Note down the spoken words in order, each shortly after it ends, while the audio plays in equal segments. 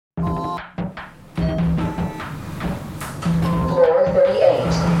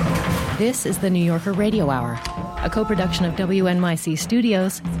This is the New Yorker Radio Hour, a co-production of WNYC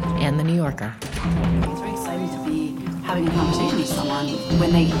Studios and The New Yorker. It's very exciting to be having a conversation with someone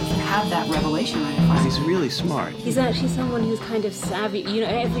when they have that revelation right in front of them. He's really smart. He's actually someone who's kind of savvy. You know,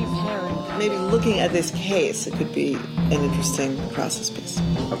 every parent. Maybe looking at this case, it could be an interesting process piece.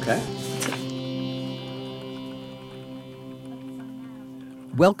 Okay.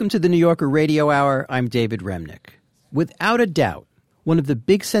 Welcome to the New Yorker Radio Hour. I'm David Remnick. Without a doubt, one of the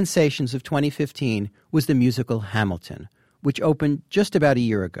big sensations of 2015 was the musical Hamilton, which opened just about a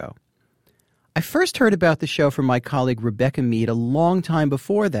year ago. I first heard about the show from my colleague Rebecca Mead a long time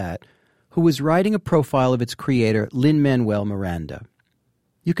before that, who was writing a profile of its creator, Lin-Manuel Miranda.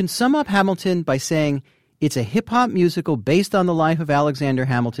 You can sum up Hamilton by saying it's a hip-hop musical based on the life of Alexander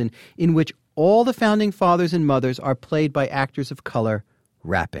Hamilton, in which all the founding fathers and mothers are played by actors of color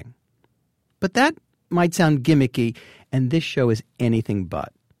rapping. But that might sound gimmicky, and this show is anything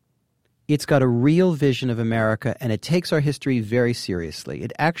but. It's got a real vision of America, and it takes our history very seriously.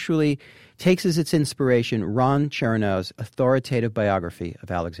 It actually takes as its inspiration Ron Chernow's authoritative biography of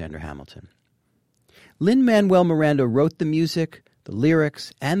Alexander Hamilton. Lin-Manuel Miranda wrote the music, the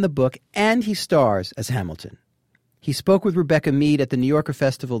lyrics, and the book, and he stars as Hamilton. He spoke with Rebecca Mead at the New Yorker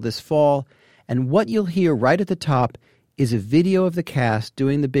Festival this fall, and what you'll hear right at the top is a video of the cast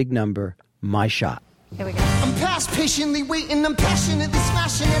doing the big number, My Shot. Here we go. I'm past patiently waiting, I'm passionately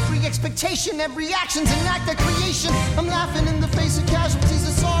smashing every expectation, every action's an act of creation. I'm laughing in the face of casualties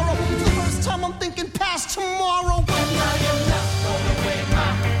of sorrow. For the first time I'm thinking past tomorrow. And I am not throwing away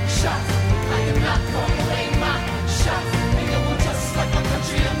my shot. I am not throwing away my shot. And you will just like my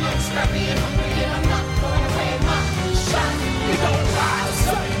country, I'm young, scrappy and hungry, and I'm not throwing away my shot. We gon' rise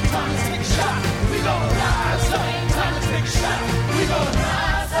up, time to take a shot. We gon' rise up, time to take a shot. We gon'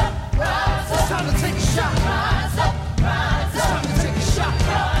 rise up, rise up. It's time to take a shot. Rise up, rise up. It's time to take a shot.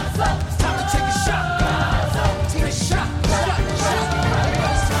 Rise up. It's time to take a shot. Rise up. Take a shot. Shot. It's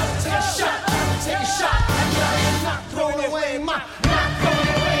time to take a shot. Time to take a shot. And I am not throwing away my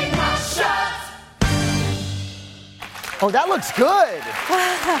shots. Oh, that looks good.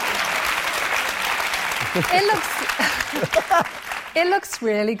 It looks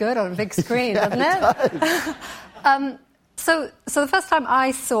really good on a big screen, doesn't it? Does. So the first time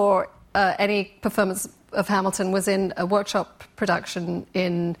I saw any performance of Hamilton was in a workshop production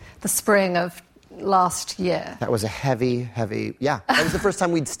in the spring of last year. That was a heavy, yeah. That was the first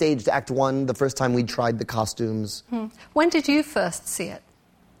time we'd staged Act One, the first time we'd tried the costumes. When did you first see it?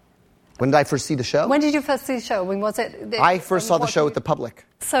 When did I first see the show? When did you first see the show? When was it? I first saw the show with the public.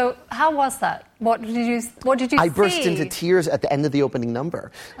 So how was that? What did you see? I burst into tears at the end of the opening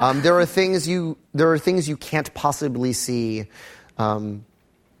number. There are things you can't possibly see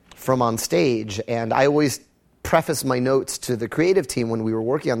from on stage, and I always preface my notes to the creative team when we were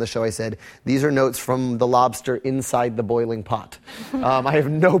working on the show. I said, these are notes from the lobster inside the boiling pot. I have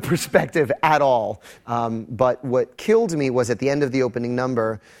no perspective at all. But what killed me was at the end of the opening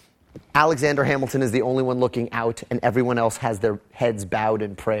number, Alexander Hamilton is the only one looking out, and everyone else has their heads bowed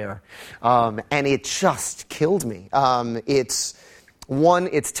in prayer. And it just killed me. It's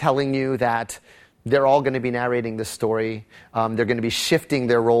telling you that they're all going to be narrating this story. They're going to be shifting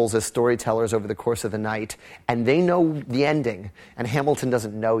their roles as storytellers over the course of the night. And they know the ending, and Hamilton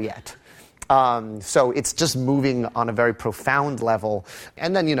doesn't know yet. So it's just moving on a very profound level.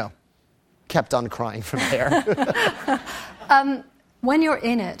 And then, kept on crying from there. When you're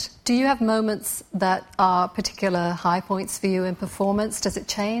in it, do you have moments that are particular high points for you in performance? Does it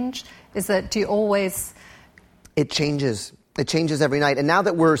change? Do you always... It changes. It changes every night. And now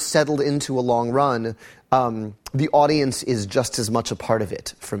that we're settled into a long run, the audience is just as much a part of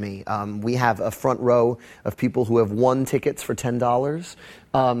it for me. We have a front row of people who have won tickets for $10.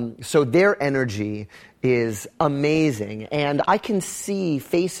 So their energy is amazing. And I can see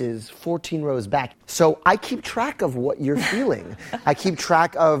faces 14 rows back. So I keep track of what you're feeling. I keep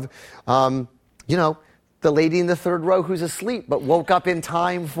track of, the lady in the third row who's asleep but woke up in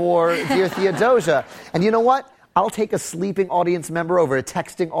time for Dear Theodosia. And you know what? I'll take a sleeping audience member over a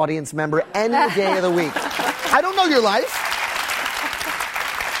texting audience member any day of the week. I don't know your life.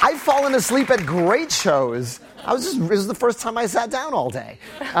 I've fallen asleep at great shows. This was the first time I sat down all day.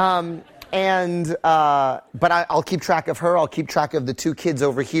 But I'll keep track of her. I'll keep track of the two kids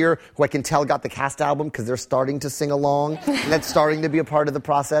over here who I can tell got the cast album because they're starting to sing along. And that's starting to be a part of the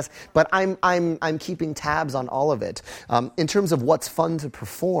process. But I'm keeping tabs on all of it. In terms of what's fun to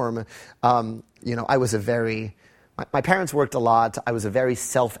perform, I was my parents worked a lot. I was a very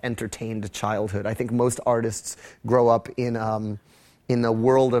self-entertained childhood. I think most artists grow up in in a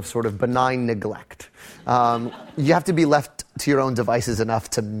world of sort of benign neglect. You have to be left to your own devices enough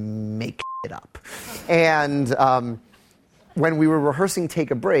to make it up. And when we were rehearsing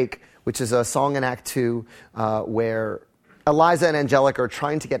Take a Break, which is a song in Act 2 where Eliza and Angelica are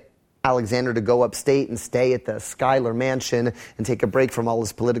trying to get Alexander to go upstate and stay at the Schuyler mansion and take a break from all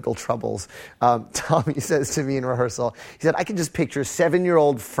his political troubles. Tommy says to me in rehearsal, he said, I can just picture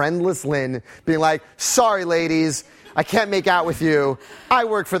 7-year-old friendless Lynn being like, sorry, ladies, I can't make out with you. I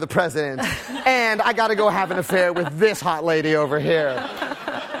work for the president, and I got to go have an affair with this hot lady over here.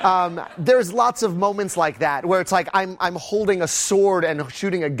 There's lots of moments like that where it's like I'm holding a sword and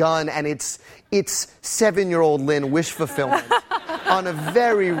shooting a gun, and it's 7-year-old Lynn wish fulfillment on a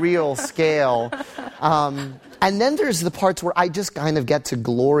very real scale. And then there's the parts where I just kind of get to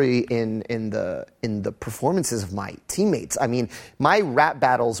glory in the performances of my teammates. I mean, my rap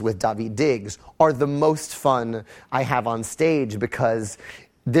battles with Daveed Diggs are the most fun I have on stage because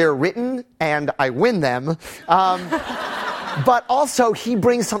they're written and I win them. But also, he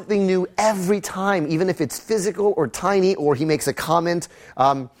brings something new every time, even if it's physical or tiny, or he makes a comment.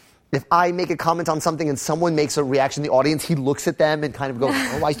 If I make a comment on something and someone makes a reaction in the audience, he looks at them and kind of goes,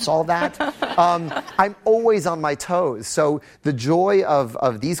 oh, I saw that. I'm always on my toes. So the joy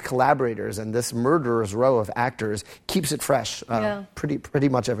of these collaborators and this murderer's row of actors keeps it fresh pretty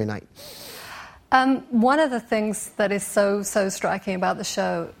much every night. One of the things that is so striking about the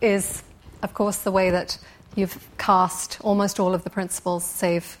show is, of course, the way that you've cast almost all of the principals,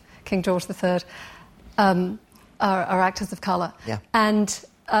 save King George III, are actors of colour. Yeah. And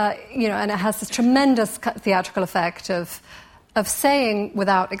and it has this tremendous theatrical effect of saying,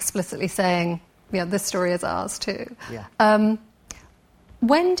 without explicitly saying, this story is ours too. Yeah.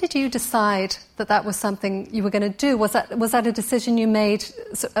 When did you decide that was something you were going to do? Was that a decision you made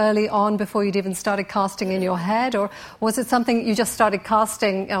early on before you'd even started casting in your head? Or was it something you just started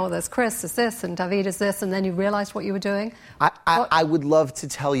casting, oh, there's Chris is this and Daveed is this, and then you realised what you were doing? I would love to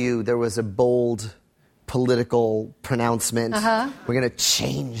tell you there was a bold political pronouncement. We're going to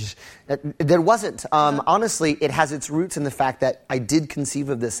change. There wasn't. Honestly, it has its roots in the fact that I did conceive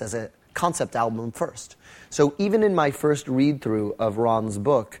of this as a concept album first. So even in my first read-through of Ron's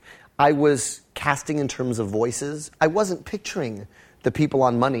book, I was casting in terms of voices. I wasn't picturing the people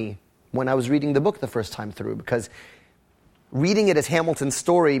on Money when I was reading the book the first time through, because reading it as Hamilton's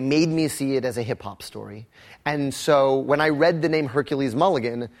story made me see it as a hip-hop story. And so when I read the name Hercules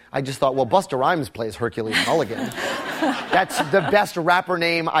Mulligan, I just thought, well, Busta Rhymes plays Hercules Mulligan. That's the best rapper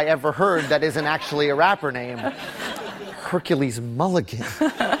name I ever heard that isn't actually a rapper name. Hercules Mulligan.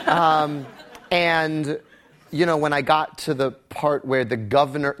 And, when I got to the part where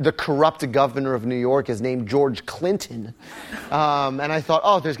the corrupt governor of New York is named George Clinton, and I thought,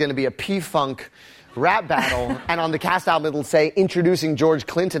 oh, there's going to be a P-Funk rap battle, and on the cast album it'll say, introducing George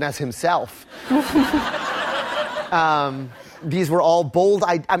Clinton as himself. These were all bold,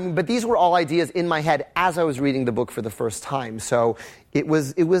 but these were all ideas in my head as I was reading the book for the first time. So it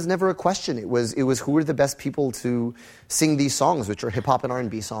was never a question. It was who are the best people to sing these songs, which are hip hop and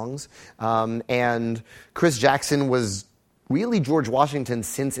R&B songs. And Chris Jackson was really George Washington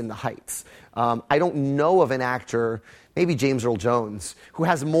since In the Heights. I don't know of an actor, maybe James Earl Jones, who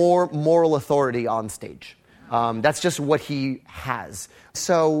has more moral authority on stage. That's just what he has.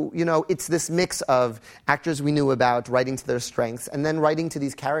 So, it's this mix of actors we knew about writing to their strengths and then writing to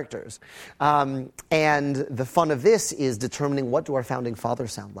these characters. And the fun of this is determining what do our founding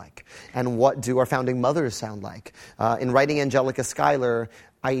fathers sound like and what do our founding mothers sound like. In writing Angelica Schuyler,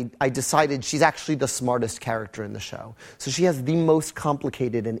 I decided she's actually the smartest character in the show. So she has the most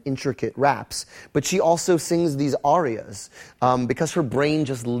complicated and intricate raps, but she also sings these arias because her brain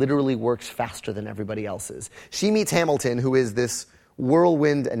just literally works faster than everybody else's. She meets Hamilton, who is this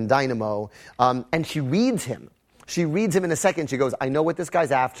whirlwind and dynamo, and she reads him. She reads him in a second. She goes, I know what this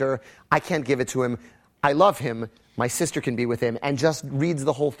guy's after. I can't give it to him. I love him. My sister can be with him, and just reads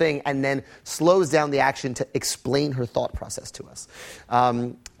the whole thing and then slows down the action to explain her thought process to us.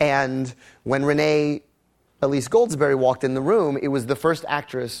 And when Renee Elise Goldsberry walked in the room, it was the first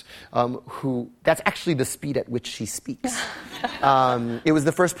actress that's actually the speed at which she speaks. It was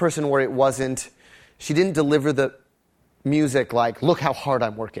the first person where she didn't deliver the music like, look how hard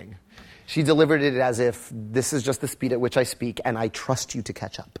I'm working. She delivered it as if this is just the speed at which I speak, and I trust you to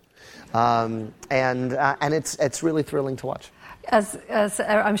catch up. And it's really thrilling to watch. As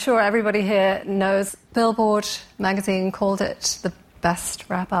I'm sure everybody here knows, Billboard magazine called it the best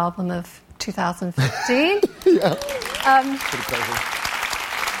rap album of 2015. Yeah. Pretty crazy.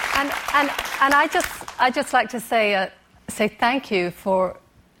 And I just like to say thank you for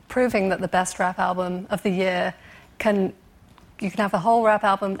proving that the best rap album of the year can you can have a whole rap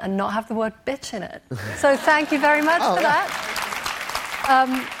album and not have the word bitch in it. So thank you very much for that.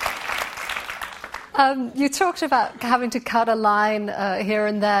 You talked about having to cut a line here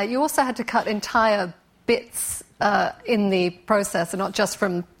and there. You also had to cut entire bits in the process, and not just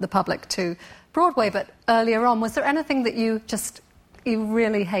from the public to Broadway, but earlier on. Was there anything that you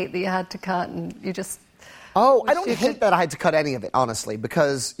really hate that you had to cut, and you just... Oh, I don't hate that I had to cut any of it, honestly,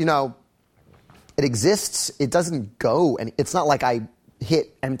 because, it exists. It doesn't go, and it's not like I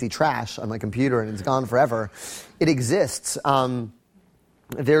hit empty trash on my computer and it's gone forever. It exists. There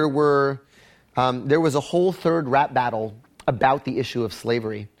was a whole third rap battle about the issue of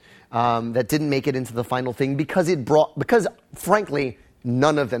slavery that didn't make it into the final thing because frankly,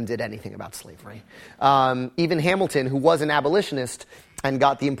 none of them did anything about slavery. Even Hamilton, who was an abolitionist and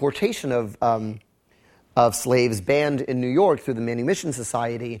got the importation of slaves banned in New York through the Manumission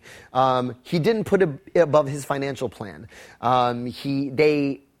Society, he didn't put it above his financial plan.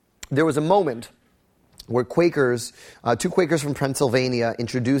 There was a moment where Quakers, two Quakers from Pennsylvania,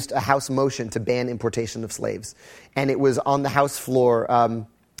 introduced a House motion to ban importation of slaves. And it was on the House floor.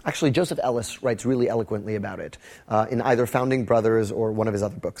 Actually, Joseph Ellis writes really eloquently about it in either Founding Brothers or one of his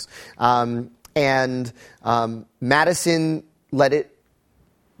other books. Madison let it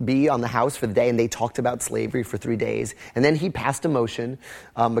be on the House for the day, and they talked about slavery for 3 days. And then he passed a motion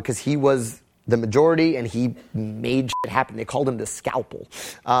because he was the majority and he made shit happen. They called him the scalpel.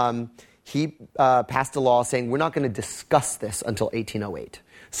 He passed a law saying, we're not going to discuss this until 1808.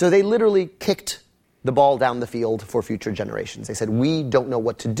 So they literally kicked the ball down the field for future generations. They said, we don't know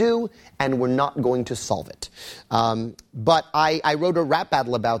what to do, and we're not going to solve it. But I wrote a rap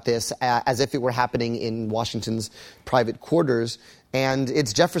battle about this as if it were happening in Washington's private quarters. And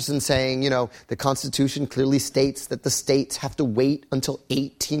it's Jefferson saying, the Constitution clearly states that the states have to wait until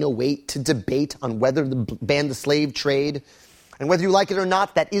 1808 to debate on whether to ban the slave trade. And whether you like it or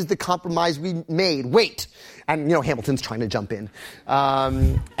not, that is the compromise we made. Wait. And, Hamilton's trying to jump in.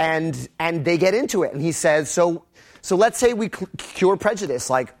 And they get into it. And he says, so let's say we cure prejudice.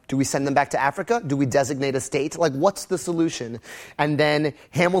 Like, do we send them back to Africa? Do we designate a state? Like, what's the solution? And then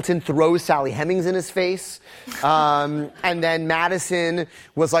Hamilton throws Sally Hemings in his face. And then Madison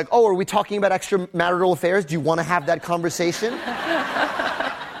was like, oh, are we talking about extramarital affairs? Do you want to have that conversation?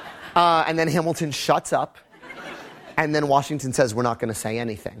 And then Hamilton shuts up. And then Washington says, we're not going to say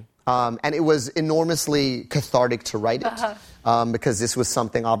anything. And it was enormously cathartic to write it, because this was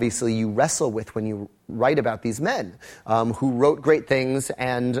something, obviously, you wrestle with when you write about these men who wrote great things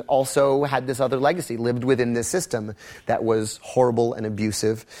and also had this other legacy, lived within this system that was horrible and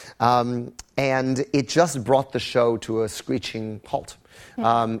abusive. And it just brought the show to a screeching halt.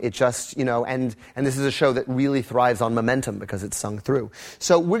 It just, and this is a show that really thrives on momentum because it's sung through.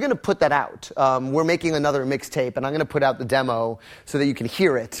 So we're going to put that out. We're making another mixtape, and I'm going to put out the demo so that you can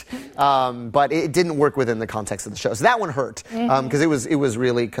hear it. But it didn't work within the context of the show. So that one hurt because it was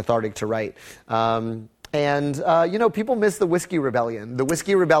really cathartic to write. People miss the Whiskey Rebellion. The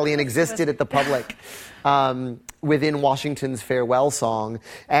Whiskey Rebellion existed at the public within Washington's farewell song.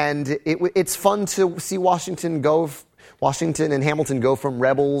 And it's fun to see Washington and Hamilton go from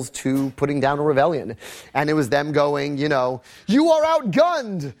rebels to putting down a rebellion. And it was them going, you are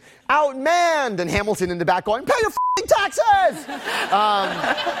outgunned, outmanned, and Hamilton in the back going, pay your f***ing taxes!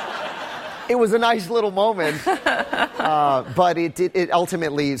 It was a nice little moment. But it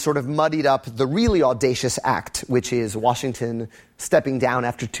ultimately sort of muddied up the really audacious act, which is Washington stepping down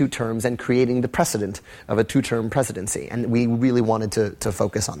after 2 terms and creating the precedent of a 2-term presidency. And we really wanted to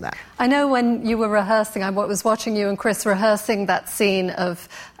focus on that. I know when you were rehearsing, I was watching you and Chris rehearsing that scene of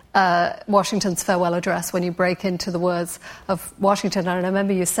Washington's farewell address when you break into the words of Washington. And I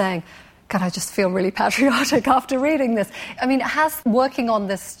remember you saying, God, I just feel really patriotic after reading this. I mean, has working on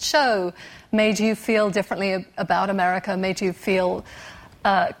this show made you feel differently about America, made you feel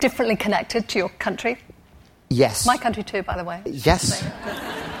differently connected to your country? Yes. My country too, by the way. Yes.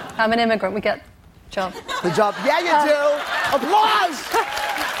 I'm an immigrant. We get job. The job. Yeah, you do. Applause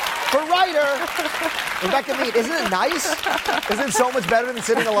for writer Rebecca Mead. Isn't it nice? Isn't it so much better than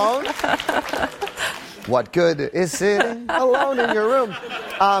sitting alone? What good is sitting alone in your room?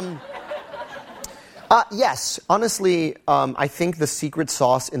 Yes. Honestly, I think the secret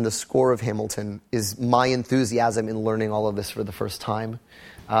sauce in the score of Hamilton is my enthusiasm in learning all of this for the first time.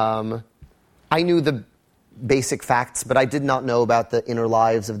 I knew the basic facts, but I did not know about the inner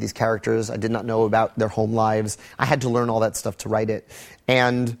lives of these characters. I did not know about their home lives. I had to learn all that stuff to write it.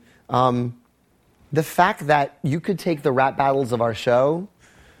 And the fact that you could take the rap battles of our show,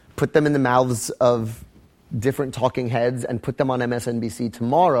 put them in the mouths of different talking heads and put them on MSNBC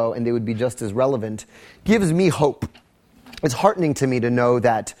tomorrow and they would be just as relevant gives me hope. it's heartening to me to know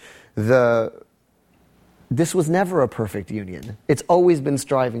that this was never a perfect union. It's always been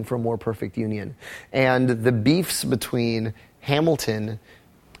striving for a more perfect union. And the beefs between Hamilton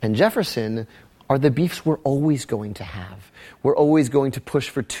and Jefferson are the beefs we're always going to have. We're always going to push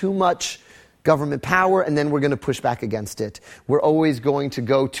for too much government power, and then we're going to push back against it. We're always going to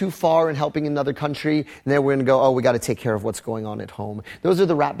go too far in helping another country, and then we're going to go, oh, we got to take care of what's going on at home. Those are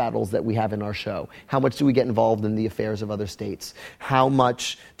the rap battles that we have in our show. How much do we get involved in the affairs of other states? How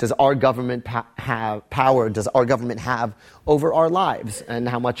much does our government power does our government have over our lives? And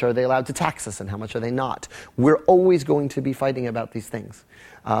how much are they allowed to tax us, and how much are they not? We're always going to be fighting about these things.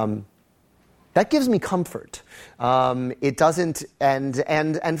 That gives me comfort. It doesn't,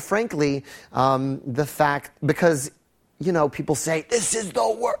 and frankly, the fact, because, people say, this is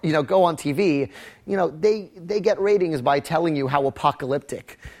the worst, go on TV, they get ratings by telling you how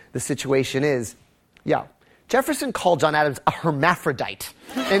apocalyptic the situation is. Yeah. Jefferson called John Adams a hermaphrodite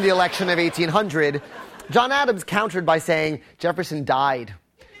in the election of 1800. John Adams countered by saying, Jefferson died.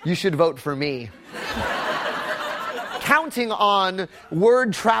 You should vote for me. Counting on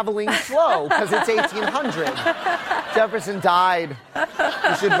word traveling slow, because it's 1800. Jefferson died.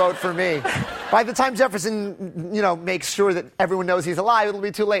 You should vote for me. By the time Jefferson, makes sure that everyone knows he's alive, it'll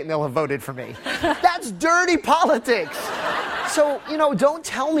be too late and they'll have voted for me. That's dirty politics. So, don't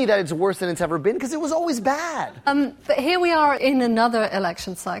tell me that it's worse than it's ever been, because it was always bad. But here we are in another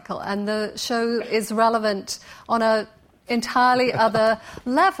election cycle, and the show is relevant on an entirely other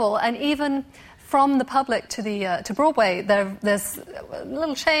level, and even from the public to Broadway, there's a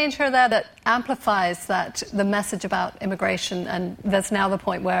little change here there that amplifies the message about immigration, and there's now the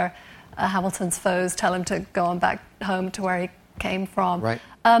point where Hamilton's foes tell him to go on back home to where he came from. Right.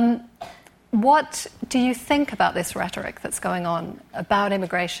 What do you think about this rhetoric that's going on about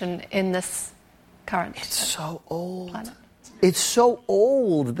immigration in this current? It's so old. Planet? It's so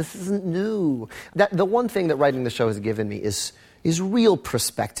old. This isn't new. The one thing that writing the show has given me is real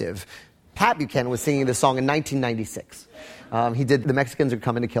perspective. Pat Buchanan was singing this song in 1996. He did The Mexicans Are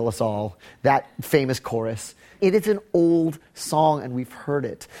Coming to Kill Us All, that famous chorus. It is an old song, and we've heard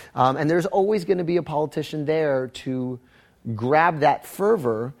it. And there's always going to be a politician there to grab that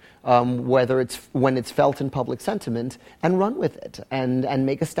fervor, whether it's when it's felt in public sentiment, and run with it and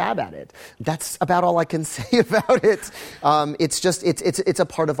make a stab at it. That's about all I can say about it. It's a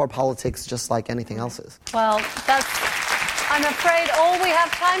part of our politics, just like anything else's. Well, that's, I'm afraid, all we have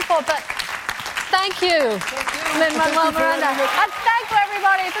time for, but thank you, Lin-Manuel Miranda. And thank you,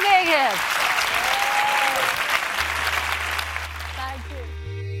 everybody, for being here. Thank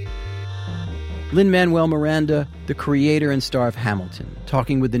you. Lin-Manuel Miranda, the creator and star of Hamilton,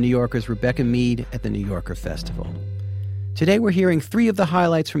 talking with the New Yorker's Rebecca Mead at the New Yorker Festival. Today we're hearing 3 of the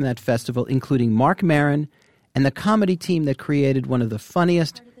highlights from that festival, including Marc Maron and the comedy team that created one of the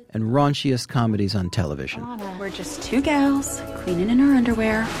funniest and raunchiest comedies on television. We're just 2 gals cleaning in our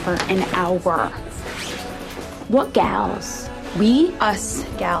underwear for an hour. What gals? We? Us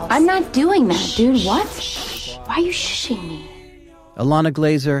gals. I'm not doing that, dude. What? Why are you shushing me? Ilana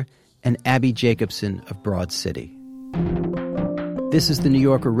Glazer and Abbi Jacobson of Broad City. This is the New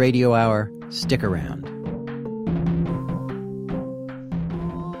Yorker Radio Hour. Stick around.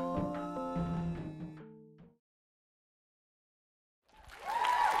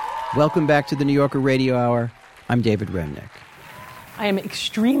 Welcome back to the New Yorker Radio Hour. I'm David Remnick. I am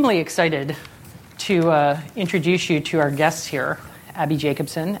extremely excited to introduce you to our guests here, Abbi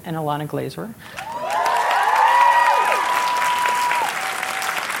Jacobson and Ilana Glazer.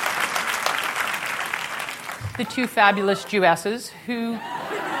 The 2 fabulous Jewesses who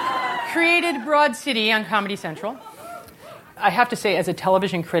created Broad City on Comedy Central. I have to say, as a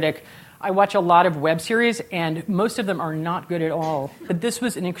television critic, I watch a lot of web series, and most of them are not good at all. But this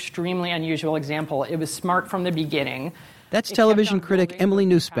was an extremely unusual example. It was smart from the beginning. That's television critic Emily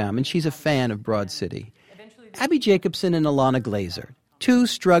Nussbaum, and she's a fan of Broad City. Abbi Jacobson and Ilana Glazer, 2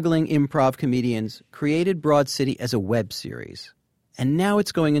 struggling improv comedians, created Broad City as a web series. And now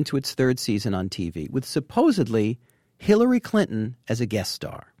it's going into its 3rd season on TV, with supposedly Hillary Clinton as a guest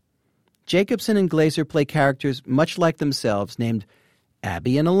star. Jacobson and Glazer play characters much like themselves, named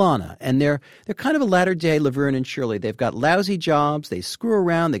Abbi and Ilana, and they're kind of a latter-day Laverne and Shirley. They've got lousy jobs, they screw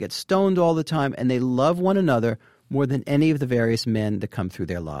around, they get stoned all the time, and they love one another more than any of the various men that come through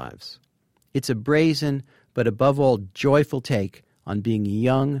their lives. It's a brazen, but above all, joyful take on being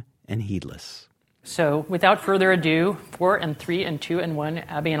young and heedless. So, without further ado, 4 and 3 and 2 and 1,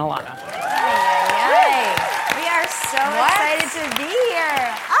 Abbi and Ilana. Yay! We are so excited to be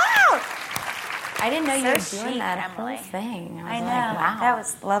here. Oh! I didn't know you were So doing chic, that Emily. whole thing. I know. Wow. That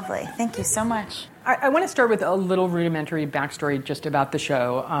was lovely. Thank you so much. I want to start with a little rudimentary backstory just about the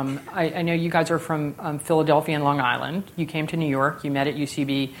show. I know you guys are from Philadelphia and Long Island. You came to New York. You met at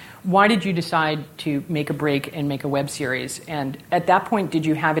UCB. Why did you decide to make a break and make a web series? And at that point, did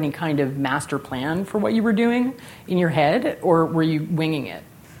you have any kind of master plan for what you were doing in your head, or were you winging it?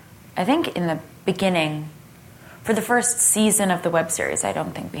 I think in the beginning, for the first season of the web series, I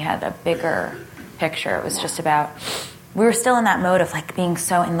don't think we had a bigger picture. It was just about... We were still in that mode of like being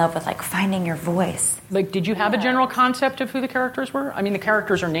so in love with like finding your voice. Like, did you have a general concept of who the characters were? I mean, the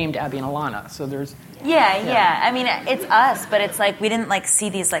characters are named Abbi and Ilana, so there's... Yeah. I mean, it's us, but it's like we didn't like see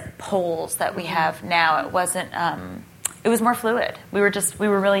these like poles that we have now. It wasn't... it was more fluid. We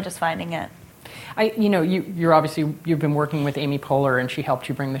were really just finding it. You're obviously, you've been working with Amy Poehler, and she helped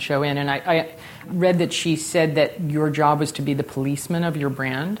you bring the show in. And I read that she said that your job was to be the policeman of your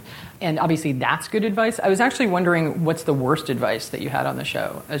brand. And obviously that's good advice. I was actually wondering what's the worst advice that you had on the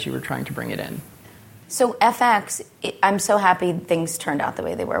show as you were trying to bring it in? So FX, I'm so happy things turned out the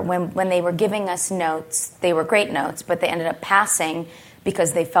way they were. When they were giving us notes, they were great notes, but they ended up passing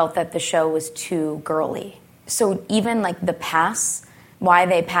because they felt that the show was too girly. So even like the pass, why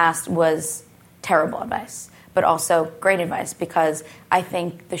they passed was terrible advice, but also great advice, because I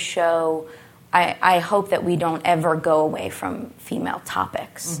think the show, I hope that we don't ever go away from female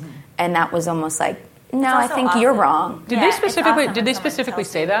topics. Mm-hmm. And that was almost like, no, I think you're wrong. Did they specifically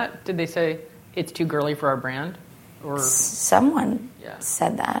say that? Did they say it's too girly for our brand? Or someone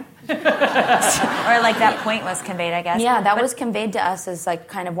said that. Or like that point was conveyed, I guess. Yeah, that was conveyed to us as like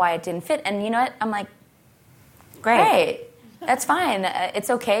kind of why it didn't fit. And you know what? I'm like, great. That's fine. It's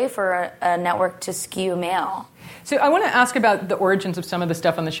okay for a network to skew male. So I want to ask about the origins of some of the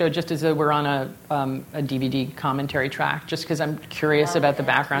stuff on the show, just as though we're on a DVD commentary track, just because I'm curious about the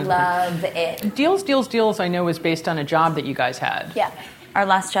background. Love it. Deals, I know, was based on a job that you guys had. Yeah. Our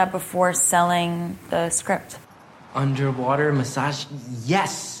last job before selling the script. Underwater massage?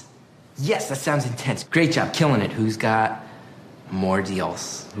 Yes, that sounds intense. Great job, killing it. Who's got more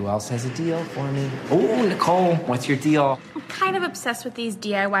deals? Who else has a deal for me? Oh, Nicole, what's your deal? I'm kind of obsessed with these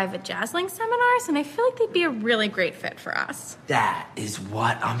DIY vajazzling seminars, and I feel like they'd be a really great fit for us. That is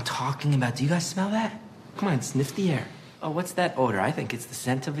what I'm talking about. Do you guys smell that? Come on, sniff the air. Oh, what's that odor? I think it's the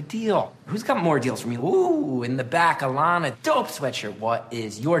scent of a deal. Who's got more deals for me? Ooh, in the back, Ilana, dope sweatshirt. What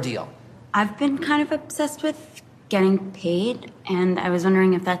is your deal? I've been kind of obsessed with getting paid, and I was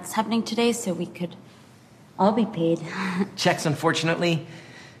wondering if that's happening today so we could all be paid. Checks, unfortunately,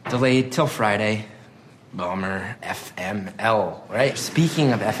 delayed till Friday. Bummer. FML, right?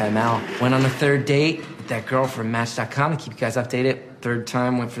 Speaking of FML, went on a third date with that girl from Match.com to keep you guys updated. Third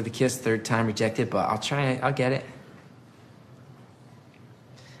time, went for the kiss. Third time, rejected, but I'll try it. I'll get it.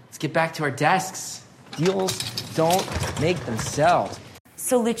 Let's get back to our desks. Deals don't make themselves.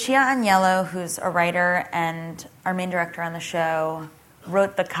 So Lucia Agnello, who's a writer and our main director on the show,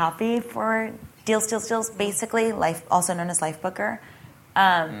 wrote the copy for Deals, basically, also known as Lifebooker.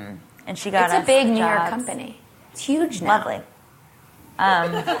 And she got us It's a big jobs. New York company. It's huge now. Lovely.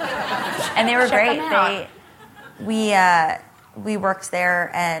 And they were Check great. We worked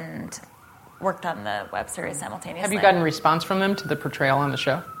there and worked on the web series simultaneously. Have you gotten response from them to the portrayal on the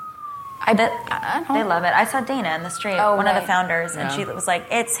show? They love it. I saw Dana in the street, one of the founders, and she was like,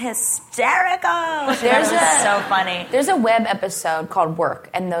 "It's hysterical." It was so funny. There's a web episode called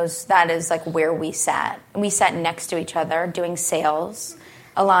Work, and that is like where we sat. We sat next to each other doing sales.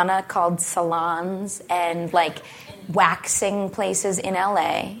 Ilana called salons and like waxing places in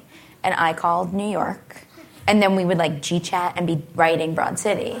LA, and I called New York. And then we would like G-chat and be writing Broad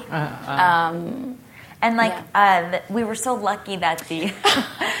City. We were so lucky that the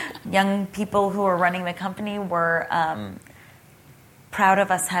young people who were running the company were proud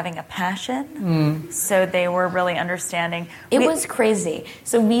of us having a passion. So they were really understanding. It was crazy.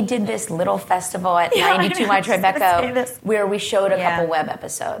 So we did this little festival at 92 My Tribeca where we showed a couple web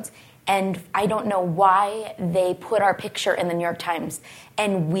episodes. And I don't know why they put our picture in the New York Times.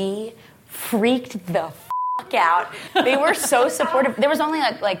 And we freaked the fuck out. They were so supportive. There was only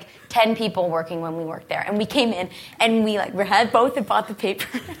like 10 people working when we worked there. And we came in and we had both and bought the paper.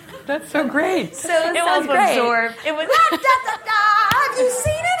 That's so great. So it was great. Absorbed. It was have you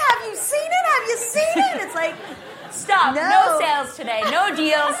seen it? Have you seen it? Have you seen it? It's like, stop. No sales today. No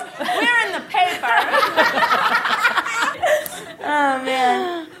deals. We're in the paper. Oh,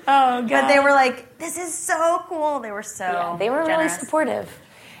 man. Oh, God. But they were like, this is so cool. They were so they were generous. really supportive.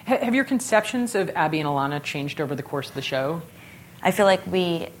 Have your conceptions of Abbi and Ilana changed over the course of the show? I feel like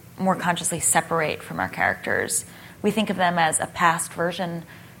we more consciously separate from our characters. We think of them as a past version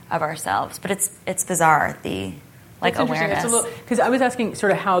of ourselves. But it's bizarre, the awareness. Because I was asking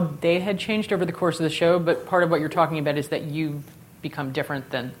sort of how they had changed over the course of the show, but part of what you're talking about is that you've become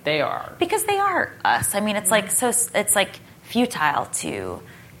different than they are. Because they are us. I mean, it's like futile to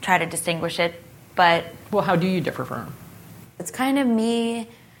try to distinguish it, but... Well, how do you differ from them? It's kind of me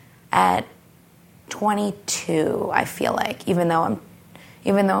at 22, I feel like, even though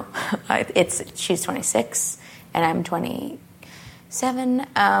she's 26 and I'm 27.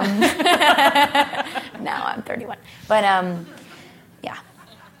 Now I'm 31. But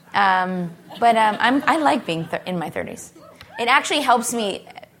I like being in my 30s. It actually helps me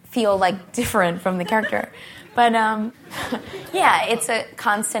feel like different from the character. But it's a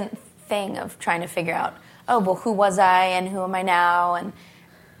constant thing of trying to figure out, who was I and who am I now, and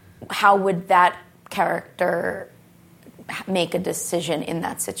how would that character make a decision in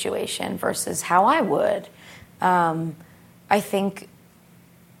that situation versus how I would. I think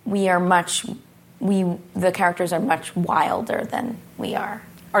the characters are much wilder than we are.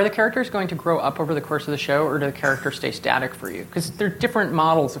 Are the characters going to grow up over the course of the show, or do the characters stay static for you? Because they're different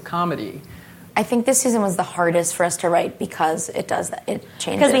models of comedy. I think this season was the hardest for us to write because it does that. It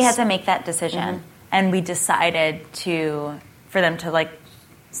changes. Because we had to make that decision, and we decided for them to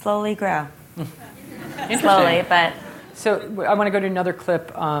slowly grow. Slowly, but... So I want to go to another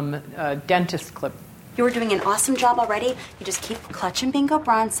clip, dentist clip. You're doing an awesome job already. You just keep clutching Bingo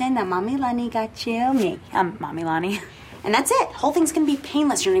Bronson. That Mommy Lonnie got you. Me. I'm Mommy Lonnie. And that's it. Whole thing's going to be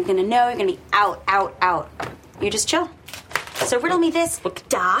painless. You're not even going to know. You're going to be out. You just chill. So riddle me this.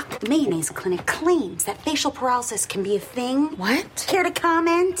 Doc, the mayonnaise clinic claims that facial paralysis can be a thing. What? Care to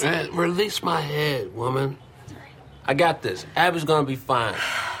comment? Release my head, woman. I got this. Abby's going to be fine.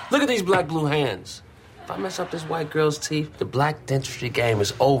 Look at these black blue hands. If I mess up this white girl's teeth, the black dentistry game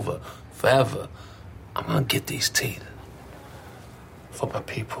is over. Forever. I'm going to get these teeth. For my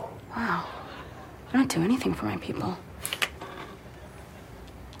people. Wow. I don't do anything for my people.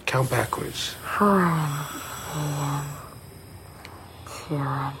 Count backwards. Bye,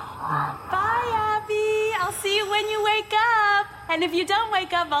 Abby. I'll see you when you wake up. And if you don't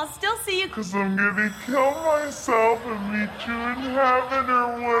wake up, I'll still see you. Because I'm going to kill myself and meet you in heaven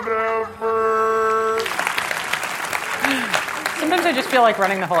or whatever. Sometimes I just feel like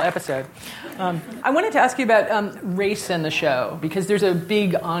running the whole episode. I wanted to ask you about race in the show, because there's a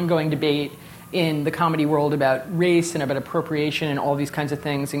big ongoing debate in the comedy world about race and about appropriation and all these kinds of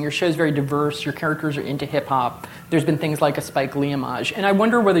things. And your show's very diverse. Your characters are into hip-hop. There's been things like a Spike Lee homage. And I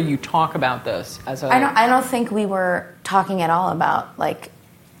wonder whether you talk about this as a... I don't think we were talking at all about,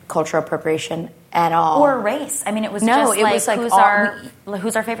 cultural appropriation at all. Or race. I mean, it was who's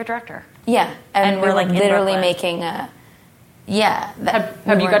our favorite director? Yeah. And we're literally making a... Yeah.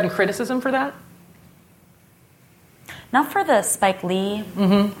 Have you gotten criticism for that? Not for the Spike Lee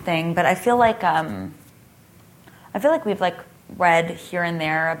thing, but I feel like we've read here and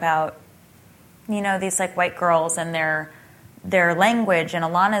there about these white girls and their language and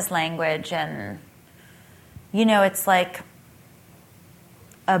Ilana's language, and it's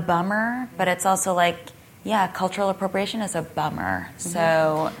a bummer, but it's also cultural appropriation is a bummer.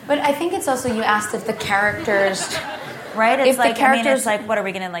 So, but I think it's also, you asked if the characters. Right? It's what are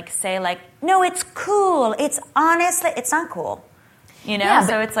we going to say? No, it's cool. It's honest. It's not cool. Yeah,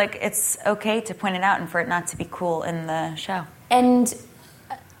 so it's okay to point it out and for it not to be cool in the show. And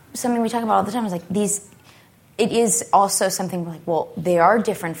something we talk about all the time is it is also something they are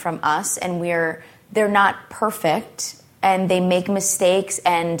different from us, and they're not perfect, and they make mistakes,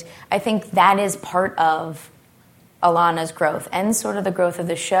 and I think that is part of Ilana's growth and sort of the growth of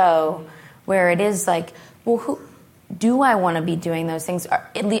the show, where it is who do I want to be doing those things?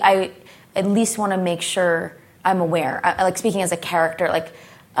 I at least want to make sure I'm aware. Speaking as a character,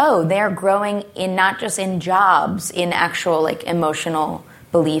 they're growing in not just in jobs, in actual emotional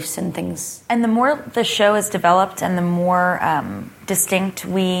beliefs and things. And the more the show is developed and the more distinct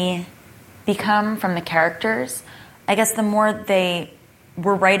we become from the characters, I guess the more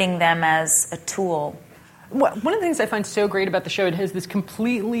we're writing them as a tool. One of the things I find so great about the show, it has this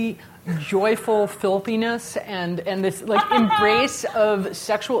completely joyful filthiness and this embrace of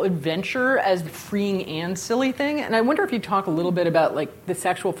sexual adventure as the freeing and silly thing. And I wonder if you talk a little bit about the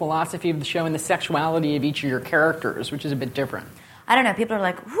sexual philosophy of the show and the sexuality of each of your characters, which is a bit different. I don't know. People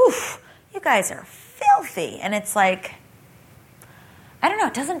are whew, you guys are filthy. And it's I don't know.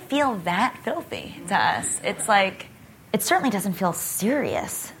 It doesn't feel that filthy to us. It's it certainly doesn't feel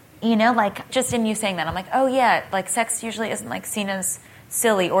serious. Just in you saying that, I'm oh yeah, sex usually isn't seen as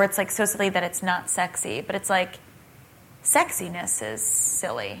silly, or it's so silly that it's not sexy, but it's sexiness is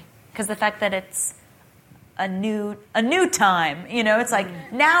silly because the fact that it's a new time. You know, it's like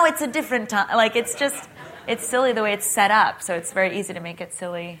now it's a different time. Like it's silly the way it's set up. So it's very easy to make it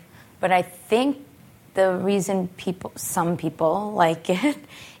silly. But I think the reason some people like it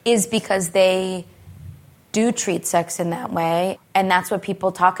is because they do treat sex in that way, and that's what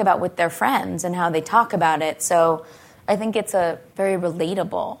people talk about with their friends and how they talk about it. So I think it's a very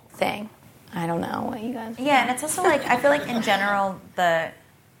relatable thing. I don't know what you guys think. Yeah, and it's also like, I feel like in general, the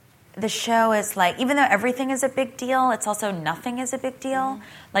show is like, even though everything is a big deal, it's also nothing is a big deal.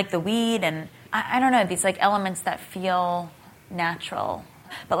 Mm-hmm. Like the weed and, I don't know, these like elements that feel natural.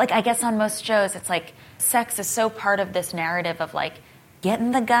 But like, I guess on most shows, it's like sex is so part of this narrative of like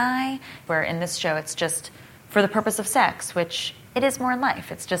getting the guy, where in this show it's just for the purpose of sex, which it is more in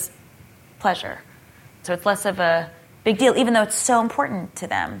life. It's just pleasure. So it's less of a big deal, even though it's so important to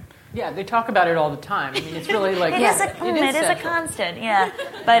them. Yeah, they talk about it all the time. I mean, it's really like it is a constant, yeah.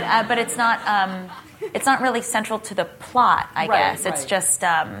 But it's not really central to the plot, I guess. It's just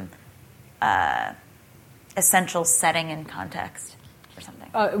essential setting and context or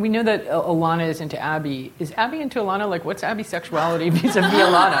something. We know that Ilana is into Abbi. Is Abbi into Ilana? Like, what's Abbi's sexuality vis-a-vis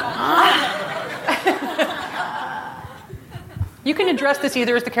Ilana? You can address this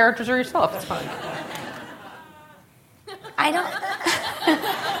either as the characters or yourself. It's fine.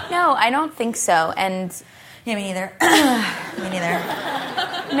 No, I don't think so. And yeah, me neither. Me neither.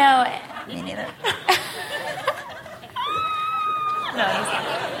 No, me neither.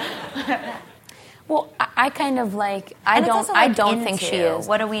 No. Well, I kind of like. I don't think she is.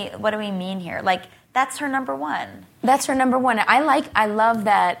 What do we mean here? Like, that's her number one. That's her number one. I love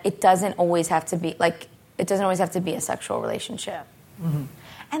that it doesn't always have to be like. It doesn't always have to be a sexual relationship. Mm-hmm.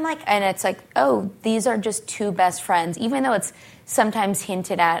 And it's like, oh, these are just two best friends. Even though it's sometimes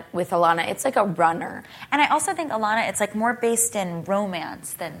hinted at with Ilana, it's like a runner. And I also think Ilana, it's like more based in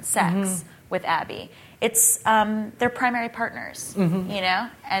romance than sex with Abbi. It's they're primary partners, you know,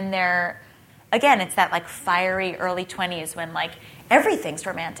 and they're again, it's that like fiery early 20s when like everything's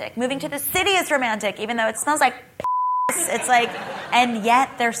romantic. Moving to the city is romantic, even though it smells like. It's like, and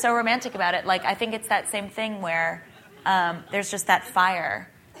yet they're so romantic about it. Like I think it's that same thing where there's just that fire.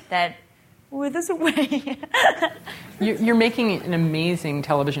 That with us away. You're making an amazing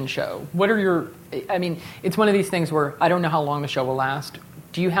television show. What are your? I mean, it's one of these things where I don't know how long the show will last.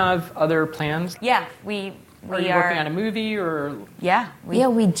 Do you have other plans? Yeah, we are you working on a movie or? Yeah,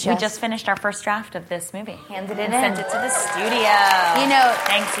 we just finished our first draft of this movie. Handed it in. Sent it to the studio. You know,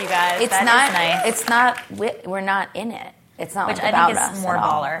 thanks you guys. It's that not is nice. It's not. We're not in it. It's not which like about us. Which I think is more at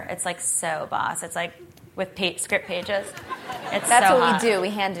all. baller. It's like so boss. It's like. With script pages. That's so what hot. we do. We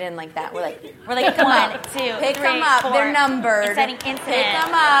hand it in like that. We're like come on, 2, pick 3, them up. 4. They're numbered. Exciting incident. Pick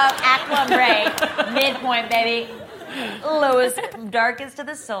them up. Act 1 break. Midpoint, baby. Lowest, darkest of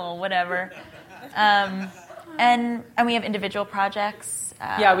the soul, whatever. And we have individual projects.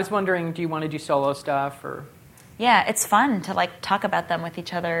 Yeah, I was wondering, do you want to do solo stuff or? Yeah, it's fun to like talk about them with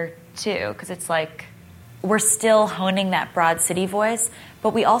each other too, because it's like we're still honing that Broad City voice,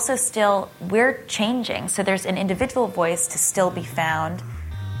 but we also we're changing. So there's an individual voice to still be found,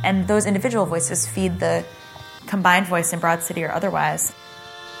 and those individual voices feed the combined voice in Broad City or otherwise.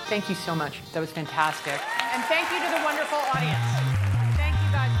 Thank you so much. That was fantastic. And thank you to the wonderful audience. Thank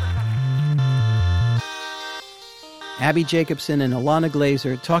you guys for coming. Abbi Jacobson and Ilana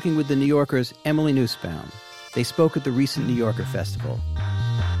Glazer talking with the New Yorker's Emily Nussbaum. They spoke at the recent New Yorker Festival.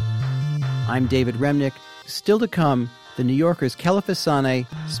 I'm David Remnick. Still to come, the New Yorker's Kelefa Sanneh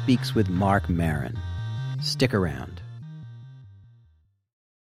speaks with Marc Maron. Stick around.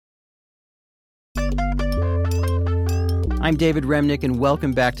 I'm David Remnick, and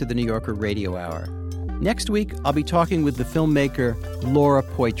welcome back to the New Yorker Radio Hour. Next week, I'll be talking with the filmmaker Laura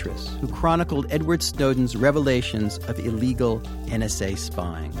Poitras, who chronicled Edward Snowden's revelations of illegal NSA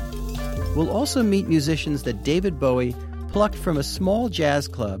spying. We'll also meet musicians that David Bowie plucked from a small jazz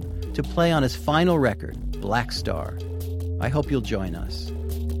club to play on his final record, Black Star. I hope you'll join us.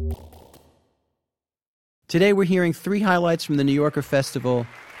 Today we're hearing 3 highlights from the New Yorker Festival,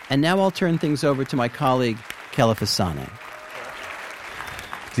 and now I'll turn things over to my colleague, Kelefa Sanneh.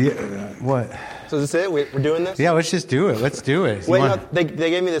 What? So is this it? We're doing this? Yeah, let's just do it. Let's do it. Wait, no, they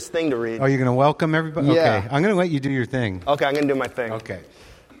gave me this thing to read. Oh, you're going to welcome everybody? Yeah. Okay, I'm going to let you do your thing. Okay, I'm going to do my thing. Okay.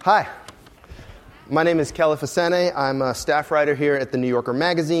 Hi. My name is Kelefa Sanneh. I'm a staff writer here at the New Yorker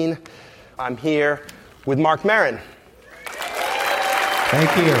magazine. I'm here with Marc Maron.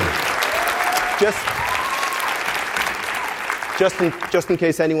 Thank you. Just in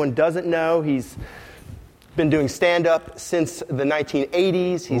case anyone doesn't know, he's been doing stand-up since the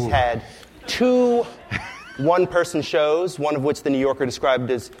 1980s. He's had 2 one-person shows, one of which The New Yorker described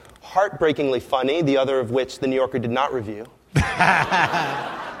as heartbreakingly funny, the other of which The New Yorker did not review.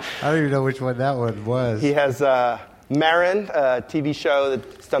 I don't even know which one that one was. He has Maron, a TV show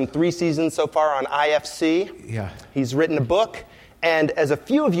that's done 3 seasons so far on IFC. Yeah. He's written a book, and as a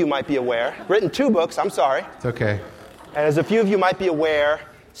few of you might be aware, written 2 books, I'm sorry. It's okay. And as a few of you might be aware,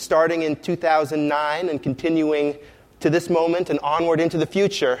 starting in 2009 and continuing to this moment and onward into the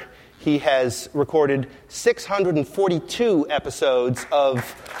future, he has recorded 642 episodes of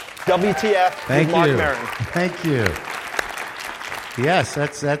WTF with Marc Maron. Thank you. Yes,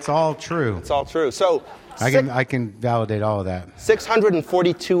 that's all true. It's all true. So I can validate all of that.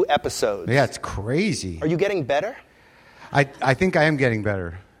 642 episodes. Yeah, it's crazy. Are you getting better? I think I am getting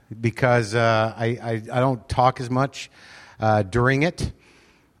better because I don't talk as much during it.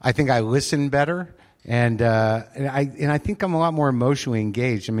 I think I listen better. And I think I'm a lot more emotionally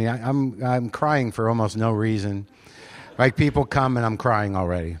engaged. I mean, I'm crying for almost no reason. Like, people come and I'm crying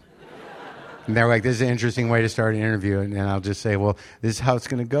already. And they're like, this is an interesting way to start an interview. And I'll just say, well, this is how it's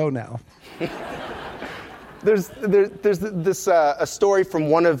going to go now. There's this a story from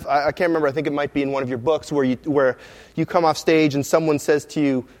one of, I can't remember, I think it might be in one of your books, where you come off stage and someone says to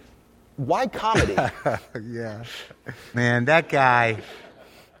you, why comedy? Yeah. Man, that guy...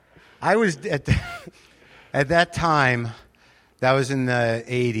 I was at that time, that was in the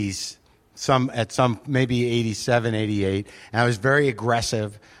 80s, maybe 87, 88, and I was very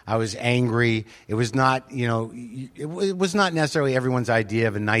aggressive. I was angry. It was not, it was not necessarily everyone's idea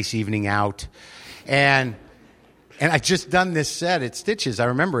of a nice evening out. And I just done this set at Stitches. I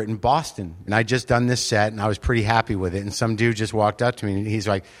remember it in Boston. And I just done this set, and I was pretty happy with it. And some dude just walked up to me, and he's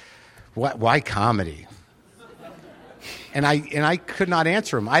like, why comedy? And I could not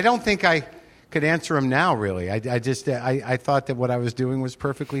answer him. I don't think I could answer him now, really. I thought that what I was doing was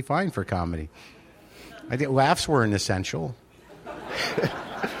perfectly fine for comedy. I think laughs were an essential.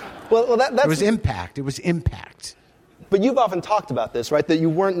 Well, that's... It was impact. It was impact. But you've often talked about this, right? That you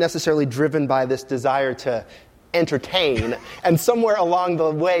weren't necessarily driven by this desire to entertain, and somewhere along the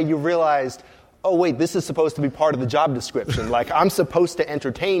way you realized, oh, wait, this is supposed to be part of the job description. Like, I'm supposed to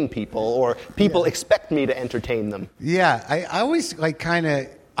entertain people, or people expect me to entertain them. Yeah, I always,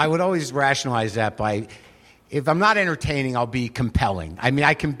 I would always rationalize that by, if I'm not entertaining, I'll be compelling. I mean,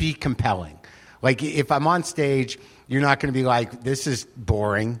 I can be compelling. Like, if I'm on stage, you're not going to be like, this is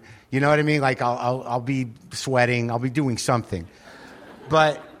boring. You know what I mean? Like, I'll be sweating. I'll be doing something.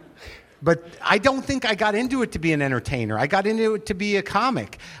 But I don't think I got into it to be an entertainer. I got into it to be a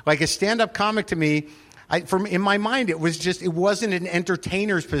comic. Like, a stand-up comic to me, in my mind, it wasn't an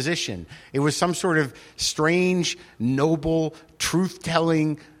entertainer's position. It was some sort of strange, noble,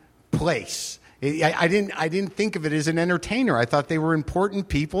 truth-telling place. I didn't think of it as an entertainer. I thought they were important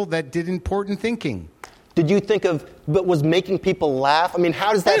people that did important thinking. Did you think but was making people laugh? I mean,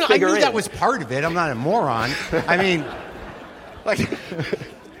 how does that figure in? I knew that was part of it. I'm not a moron. I mean, like...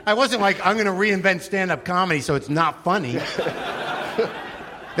 I wasn't like, I'm going to reinvent stand-up comedy so it's not funny.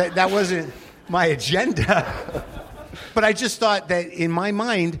 That wasn't my agenda. But I just thought that in my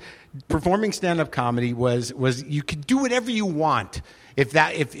mind, performing stand-up comedy was you could do whatever you want if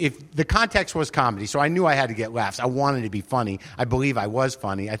the context was comedy. So I knew I had to get laughs. I wanted to be funny. I believe I was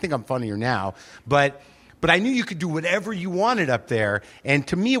funny. I think I'm funnier now. But I knew you could do whatever you wanted up there. And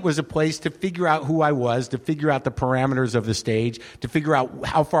to me, it was a place to figure out who I was, to figure out the parameters of the stage, to figure out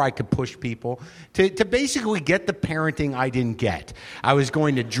how far I could push people, to basically get the parenting I didn't get. I was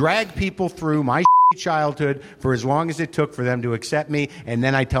going to drag people through my childhood for as long as it took for them to accept me, and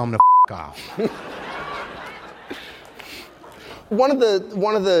then I tell them to off. One of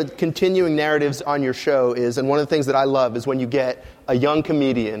the continuing narratives on your show is, and one of the things that I love is when you get a young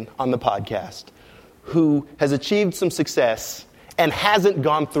comedian on the podcast who has achieved some success and hasn't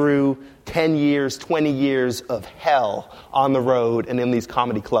gone through 10 years, 20 years of hell on the road and in these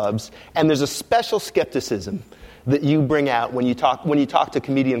comedy clubs. And there's a special skepticism that you bring out when you talk to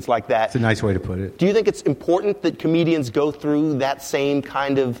comedians like that. It's a nice way to put it. Do you think it's important that comedians go through that same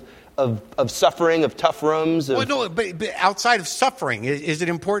kind of suffering, of tough rooms? Well, no, but outside of suffering, is it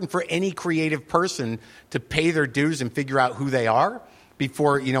important for any creative person to pay their dues and figure out who they are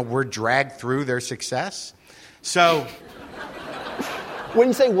before, we're dragged through their success? So... When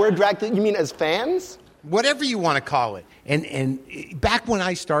you say we're dragged through, you mean as fans? Whatever you want to call it. And back when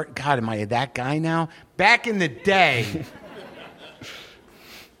I started... God, am I that guy now? Back in the day...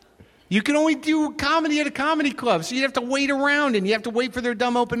 You can only do comedy at a comedy club, so you have to wait around and you have to wait for their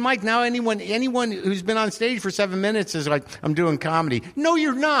dumb open mic. Now anyone who's been on stage for 7 minutes is like, I'm doing comedy. No,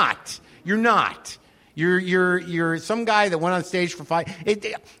 you're not. You're not. You're some guy that went on stage for 5.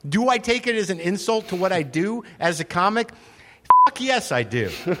 Do I take it as an insult to what I do as a comic? Fuck yes, I do.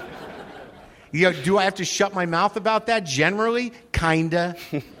 Do I have to shut my mouth about that? Generally, kinda.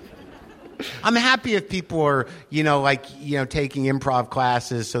 I'm happy if people are, taking improv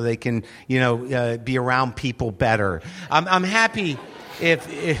classes so they can, be around people better. I'm happy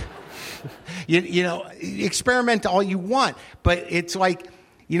if experiment all you want, but it's like,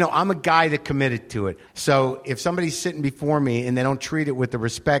 I'm a guy that committed to it. So if somebody's sitting before me and they don't treat it with the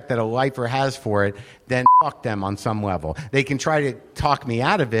respect that a lifer has for it, then fuck them on some level. They can try to talk me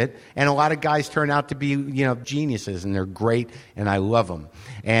out of it, and a lot of guys turn out to be, geniuses, and they're great, and I love them.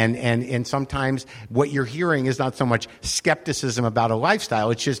 And sometimes what you're hearing is not so much skepticism about a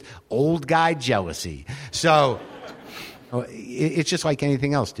lifestyle, it's just old guy jealousy. So it's just like